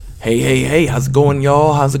Hey, how's it going,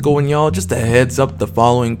 y'all? Just a heads up, the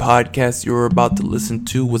following podcast you're about to listen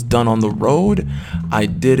to was done on the road. I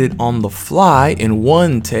did it on the fly in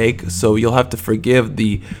one take, so you'll have to forgive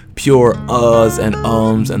the pure uhs and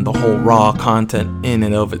ums and the whole raw content in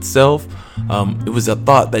and of itself. It was a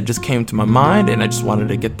thought that just came to my mind, and I just wanted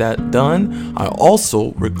to get that done. I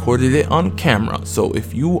also recorded it on camera, so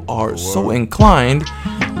if you are so inclined,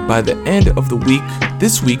 by the end of the week,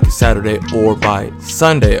 this week, Saturday, or by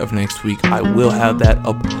Sunday of next week, I will have that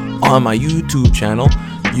up on my YouTube channel.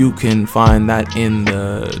 You can find that in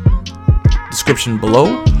the description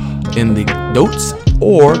below, in the notes,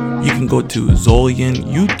 or you can go to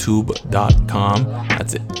ZolyinYouTube.com.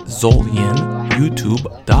 That's it,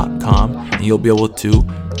 ZolyinYouTube.com, and you'll be able to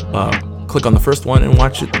click on the first one and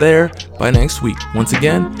watch it there by next week. Once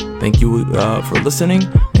again, thank you for listening,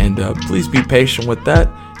 and please be patient with that,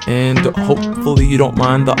 and hopefully you don't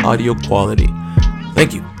mind the audio quality.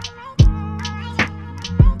 Thank you.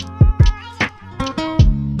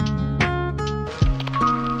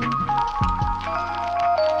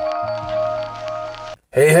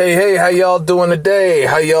 Hey, how y'all doing today?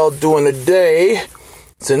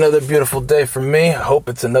 It's another beautiful day for me. I hope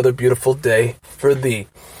it's another beautiful day for thee.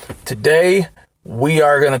 Today, we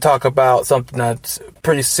are going to talk about something that's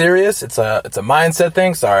pretty serious. It's a mindset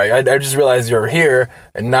thing. Sorry, I just realized you're here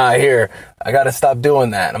and not here. I got to stop doing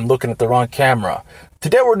that. I'm looking at the wrong camera.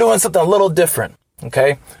 Today, we're doing something a little different,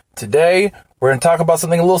 okay? Today, we're going to talk about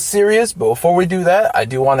something a little serious, but before we do that, I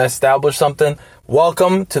do want to establish something.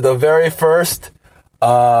 Welcome to the very first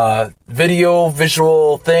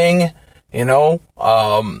visual thing. I'm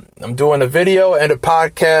doing a video and a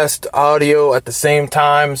podcast audio at the same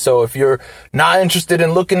time. So if you're not interested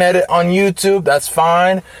in looking at it on YouTube, that's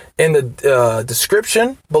fine. In the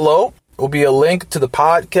description below will be a link to the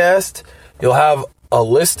podcast. You'll have a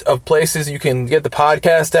list of places you can get the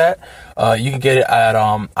podcast at. You can get it at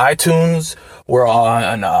iTunes. We're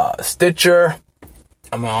on Stitcher.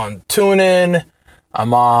 I'm on TuneIn.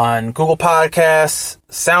 I'm on Google Podcasts.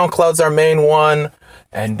 SoundCloud's our main one.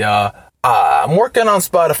 And I'm working on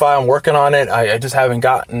Spotify. I'm working on it. I just haven't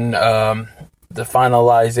gotten the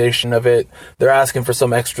finalization of it. They're asking for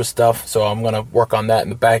some extra stuff, so I'm going to work on that in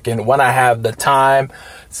the back end when I have the time.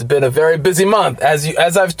 It's been a very busy month. As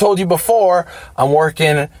I've told you before, I'm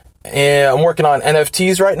working on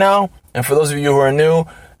NFTs right now. And for those of you who are new,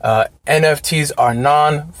 NFTs are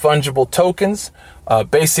non-fungible tokens.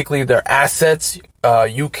 Basically, they're assets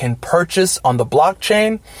you can purchase on the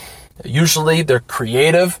blockchain. Usually, they're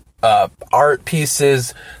creative art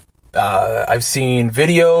pieces. I've seen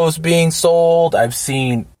videos being sold. I've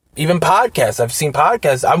seen even podcasts.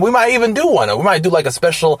 We might even do one. We might do like a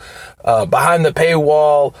special behind the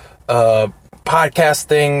paywall podcast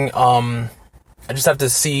thing. I just have to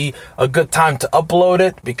see a good time to upload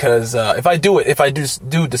it, because if I do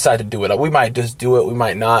decide to do it, we might just do it. We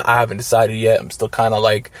might not. I haven't decided yet. I'm still kind of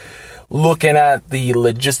like looking at the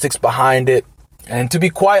logistics behind it. And to be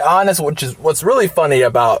quite honest, what's really funny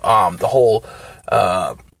about the whole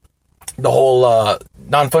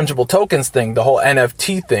non-fungible tokens thing, the whole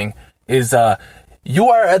NFT thing, is you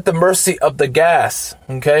are at the mercy of the gas.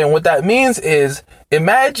 Okay, and what that means is,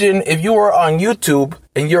 imagine if you were on YouTube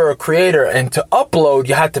and you're a creator, and to upload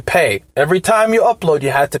you had to pay. Every time you upload, you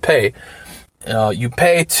had to pay. You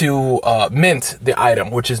pay to mint the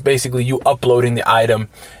item, which is basically you uploading the item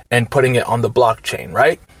and putting it on the blockchain,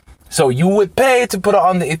 right? So you would pay to put it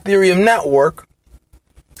on the Ethereum network,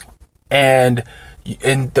 and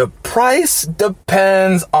the price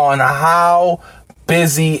depends on how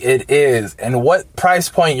busy it is and what price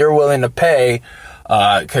point you're willing to pay.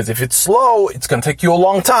 Because if it's slow, it's going to take you a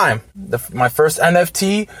long time. My first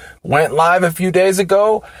NFT went live a few days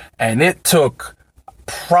ago, and it took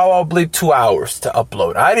probably 2 hours to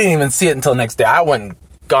upload. I didn't even see it until the next day. I went and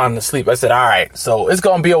gone to sleep. I said, all right, so it's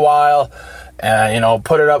going to be a while.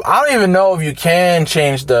 Put it up. I don't even know if you can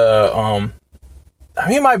change the,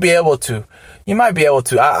 you might be able to.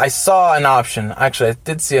 I saw an option. Actually, I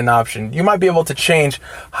did see an option. You might be able to change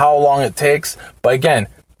how long it takes. But again,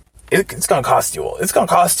 it's going to cost you. It's going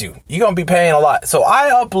to cost you. You're going to be paying a lot. So I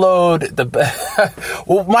upload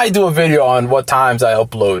we might do a video on what times I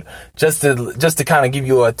upload, just to kind of give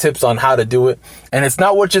you tips on how to do it. And it's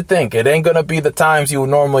not what you think. It ain't going to be the times you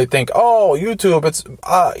would normally think, oh, YouTube, it's,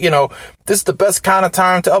 this is the best kind of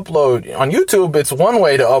time to upload. On YouTube, it's one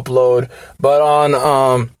way to upload, but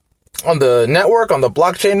on the network, on the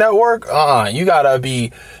blockchain network,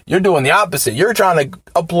 you're doing the opposite. You're trying to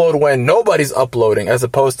upload when nobody's uploading, as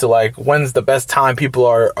opposed to like when's the best time people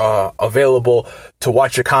are available to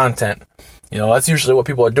watch your content. That's usually what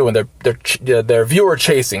people are doing. They're viewer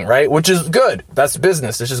chasing, right? Which is good. That's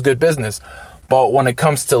business. It's just good business. But when it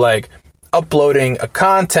comes to like uploading a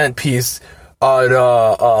content piece on,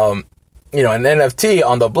 an NFT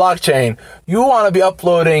on the blockchain, you want to be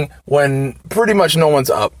uploading when pretty much no one's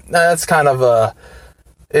up. That's kind of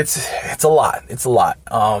it's a lot. It's a lot.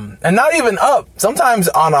 And not even up. Sometimes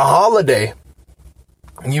on a holiday,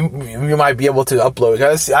 you might be able to upload.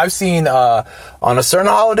 I've seen on a certain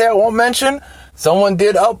holiday I won't mention, someone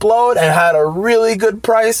did upload and had a really good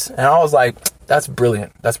price, and I was like, that's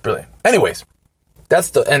brilliant. That's brilliant. Anyways,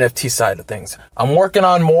 that's the NFT side of things. I'm working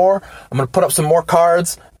on more. I'm gonna put up some more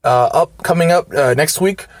cards coming up next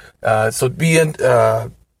week. So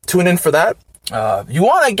tune in for that. You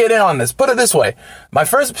want to get in on this. Put it this way: my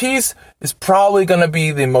first piece is probably gonna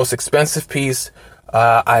be the most expensive piece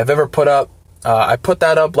I've ever put up. I put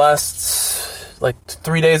that up like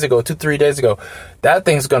 3 days ago. That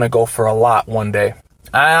thing's going to go for a lot one day.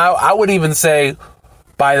 I would even say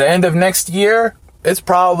by the end of next year, it's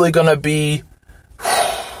probably going to be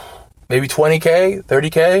maybe 20K,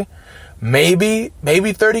 30K, maybe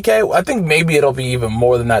 30K. I think maybe it'll be even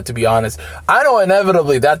more than that, to be honest. I know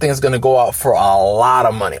inevitably that thing's going to go out for a lot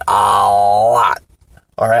of money. A lot.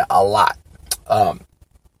 All right. A lot.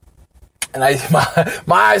 And my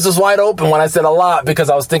eyes was wide open when I said a lot, because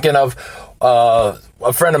I was thinking of a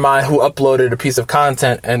friend of mine who uploaded a piece of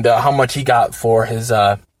content and how much he got for his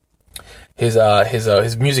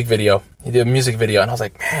music video. He did a music video, and I was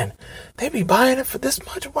like, man, they be buying it for this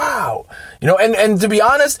much? Wow. And to be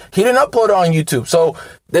honest, he didn't upload it on YouTube. So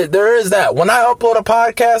there is that. When I upload a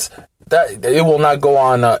podcast, that it will not go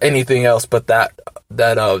on anything else but that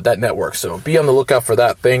network. So be on the lookout for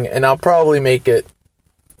that thing, and I'll probably make it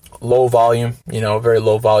low volume, very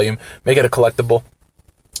low volume, make it a collectible.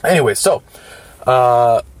 Anyway, so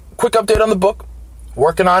quick update on the book.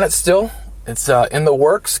 Working on it still. It's in the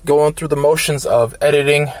works, going through the motions of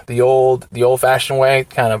editing the old-fashioned way,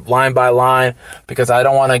 kind of line by line, because I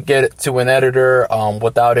don't want to get it to an editor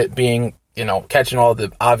without it being, catching all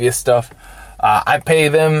the obvious stuff. I pay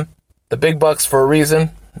them the big bucks for a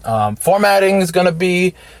reason. Formatting is going to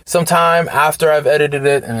be some time after I've edited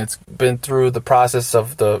it and it's been through the process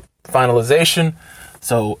of the finalization.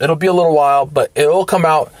 So it'll be a little while, but it'll come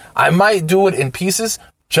out. I might do it in pieces,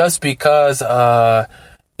 just because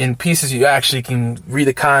in pieces you actually can read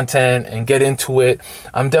the content and get into it.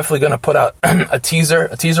 I'm definitely going to put out a teaser.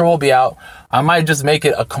 A teaser will be out. I might just make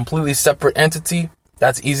it a completely separate entity.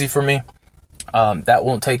 That's easy for me. That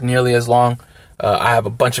won't take nearly as long. I have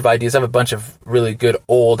a bunch of ideas. I have a bunch of really good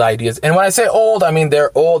old ideas. And when I say old, I mean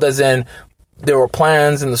they're old as in there were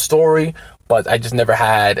plans in the story, but I just never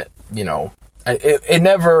had, there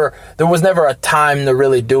was never a time to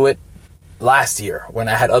really do it last year when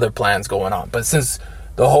I had other plans going on. But since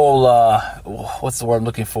the whole, what's the word I'm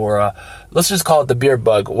looking for? Let's just call it the beer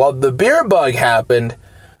bug. Well, the beer bug happened.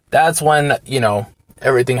 That's when,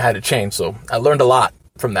 everything had to change. So I learned a lot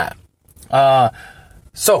from that.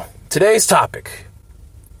 So today's topic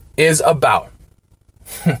is about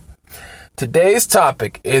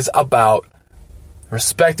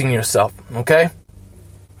respecting yourself. Okay.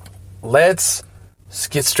 Let's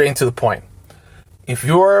get straight into the point. If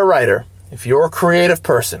you're a writer, if you're a creative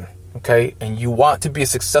person, okay, and you want to be a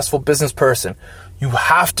successful business person, you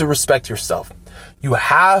have to respect yourself. You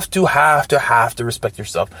have to respect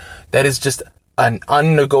yourself. That is just an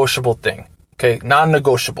unnegotiable thing. Okay.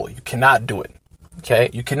 Non-negotiable. You cannot do it. Okay.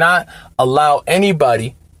 You cannot allow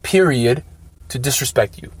anybody, period, to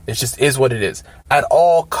disrespect you. It just is what it is at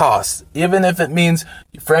all costs, even if it means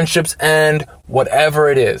friendships end, whatever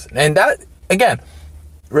it is. And that, again,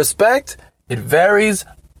 respect, it varies,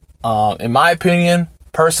 in my opinion,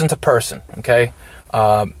 person to person. Okay.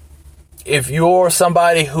 If you're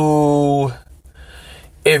somebody who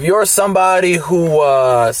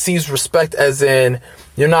sees respect as in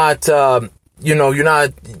you're not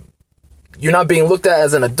being looked at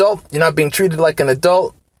as an adult, you're not being treated like an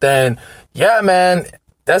adult, then yeah, man,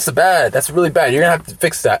 that's really bad. You're gonna have to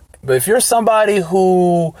fix that. But if you're somebody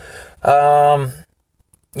who,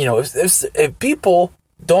 if people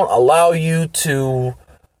don't allow you to,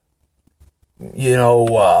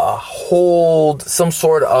 hold some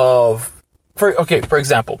sort of, for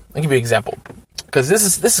example, I'll give you an example, because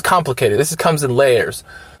this is complicated. This comes in layers.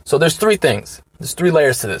 So there's three things. There's three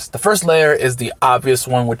layers to this. The first layer is the obvious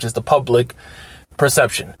one, which is the public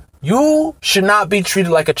perception. You should not be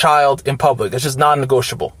treated like a child in public. It's just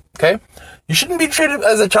non-negotiable. Okay. You shouldn't be treated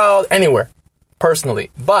as a child anywhere,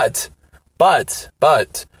 personally. But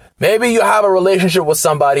maybe you have a relationship with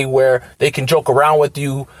somebody where they can joke around with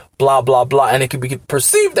you, blah, blah, blah, and it can be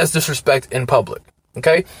perceived as disrespect in public.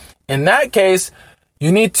 Okay. In that case,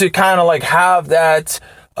 you need to kind of like have that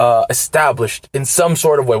established in some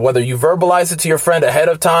sort of way, whether you verbalize it to your friend ahead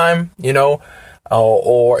of time, you know,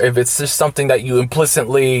 or if it's just something that you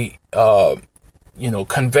implicitly,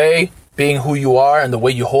 convey, being who you are and the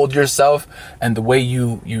way you hold yourself and the way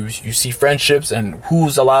you see friendships and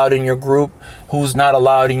who's allowed in your group, who's not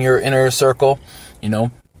allowed in your inner circle. You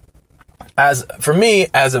know, as for me,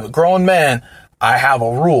 as a grown man, I have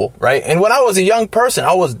a rule, right? And when I was a young person,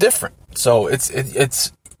 I was different. So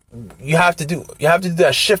it's you have to do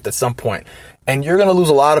that shift at some point. And you're going to lose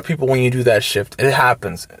a lot of people when you do that shift. It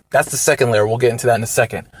happens. That's the second layer. We'll get into that in a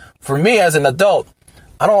second. For me as an adult,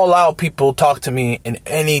 I don't allow people to talk to me in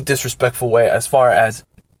any disrespectful way as far as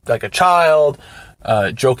like a child,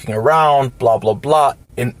 joking around, blah, blah, blah,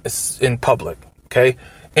 in public, okay?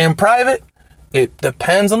 In private, it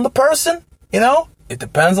depends on the person, you know? It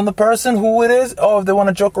depends on the person, who it is. Oh, if they want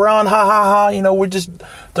to joke around, ha, ha, ha, you know, we're just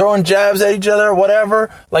throwing jabs at each other, whatever.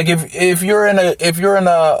 Like if you're in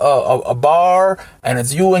a bar and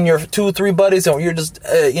it's you and your 2-3 buddies and you're just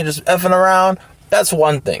effing around, that's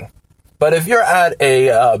one thing. But if you're at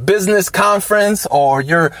a business conference or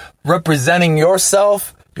you're representing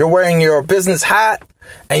yourself, you're wearing your business hat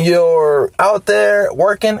and you're out there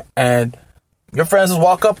working and your friends just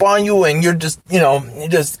walk up on you and you're just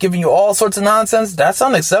giving you all sorts of nonsense, that's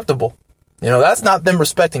unacceptable. You know, that's not them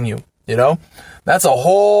respecting you, you know? That's a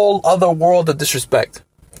whole other world of disrespect,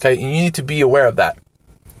 okay? And you need to be aware of that.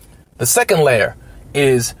 The second layer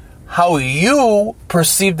is how you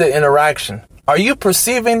perceive the interaction. Are you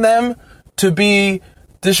perceiving them to be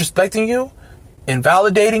disrespecting you,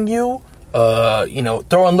 invalidating you,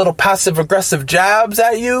 throwing little passive-aggressive jabs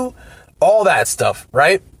at you, all that stuff,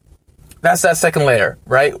 right? That's that second layer,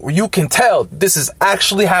 right? Where you can tell this is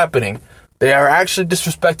actually happening. They are actually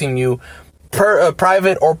disrespecting you,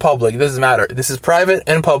 private or public. It doesn't matter. This is private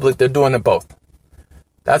and public. They're doing it both.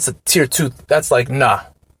 That's a tier 2. That's like, nah.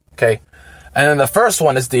 Okay. And then the first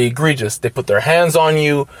one is the egregious. They put their hands on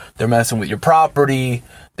you. They're messing with your property.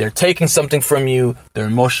 They're taking something from you. They're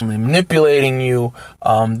emotionally manipulating you.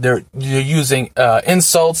 They're using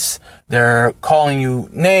insults. They're calling you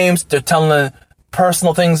names. They're telling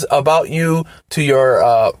personal things about you to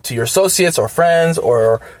your associates or friends,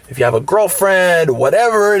 or if you have a girlfriend,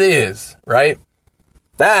 whatever it is, right?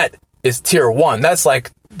 That is tier 1. That's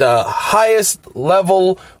like the highest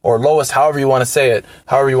level or lowest, however you want to say it,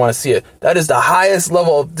 however you want to see it. That is the highest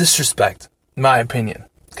level of disrespect, in my opinion.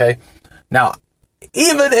 Okay. Now,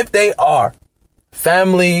 even if they are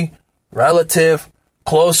family, relative,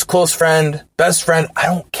 close friend, best friend, I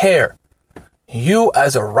don't care. You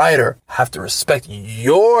as a writer have to respect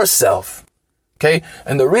yourself, okay?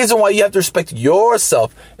 And the reason why you have to respect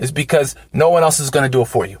yourself is because no one else is going to do it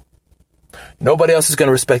for you. Nobody else is going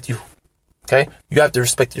to respect you, okay? You have to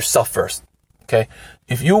respect yourself first, okay?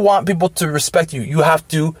 If you want people to respect you, you have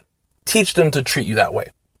to teach them to treat you that way,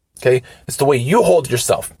 okay? It's the way you hold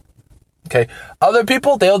yourself, okay? Other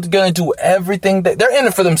people, they're going to do everything. They're in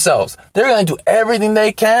it for themselves. They're going to do everything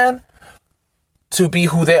they can to be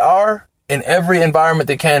who they are in every environment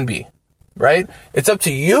they can be, right? It's up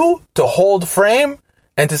to you to hold frame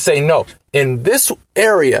and to say, no, in this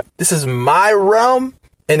area, this is my realm,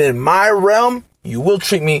 and in my realm, you will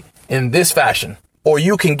treat me in this fashion, or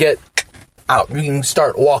you can get out. You can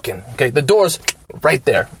start walking, okay? The door's right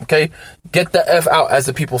there, okay? Get the F out, as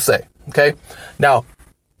the people say, okay? Now,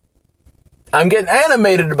 I'm getting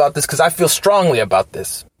animated about this because I feel strongly about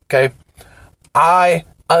this, okay? I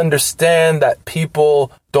understand that people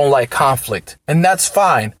don't like conflict, and that's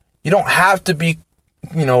fine. You don't have to be,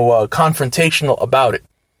 confrontational about it.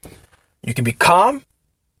 You can be calm.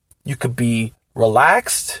 You could be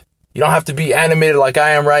relaxed. You don't have to be animated like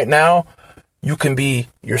I am right now. You can be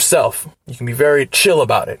yourself. You can be very chill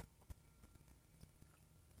about it.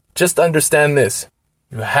 Just understand this.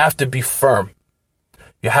 You have to be firm.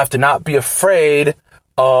 You have to not be afraid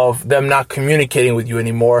of them not communicating with you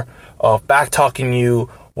anymore, of back-talking you,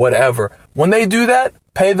 whatever. When they do that,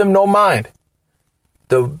 pay them no mind.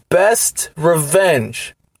 The best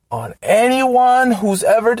revenge on anyone who's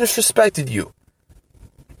ever disrespected you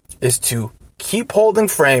is to keep holding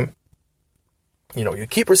frame. You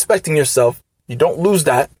keep respecting yourself. You don't lose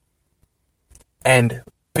that. And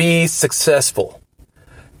be successful.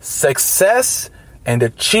 Success and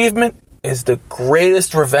achievement is the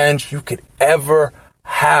greatest revenge you could ever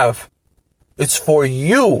have. It's for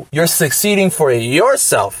you. You're succeeding for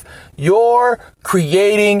yourself. You're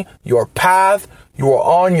creating your path. You are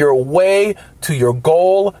on your way to your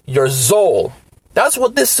goal, your Zol. That's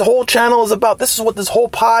what this whole channel is about. This is what this whole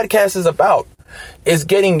podcast is about. Is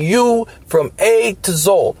getting you from A to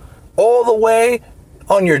Zol. All the way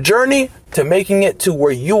on your journey to making it to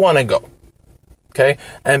where you want to go. Okay?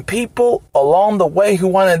 And people along the way who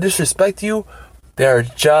want to disrespect you, they're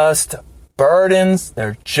just burdens.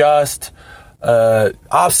 They're just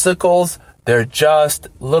obstacles. They're just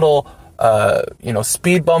little,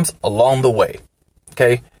 speed bumps along the way.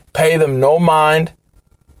 Okay? Pay them no mind.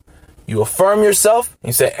 You affirm yourself. And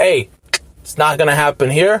you say, hey, it's not going to happen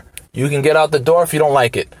here. You can get out the door if you don't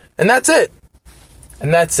like it. And that's it.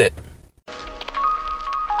 And that's it.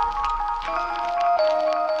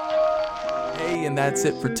 Hey, and that's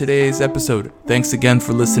it for today's episode. Thanks again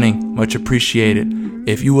for listening. Much appreciated.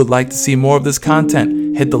 If you would like to see more of this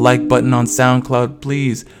content, hit the like button on SoundCloud,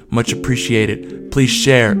 please. Much appreciated. Please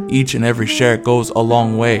share. Each and every share goes a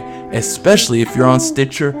long way, especially if you're on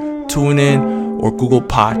Stitcher, TuneIn, or Google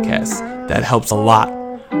Podcasts. That helps a lot.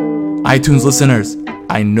 iTunes listeners,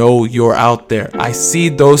 I know you're out there. I see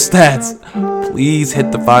those stats. Please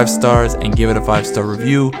hit the 5 stars and give it a 5-star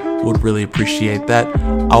review. Would really appreciate that.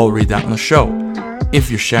 I will read that on the show. If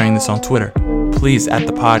you're sharing this on Twitter, please at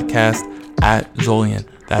the podcast at Zolyin.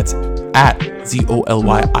 That's at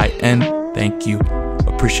Zolyin. Thank you.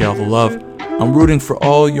 Appreciate all the love. I'm rooting for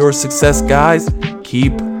all your success, guys.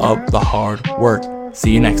 Keep up the hard work.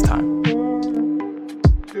 See you next time.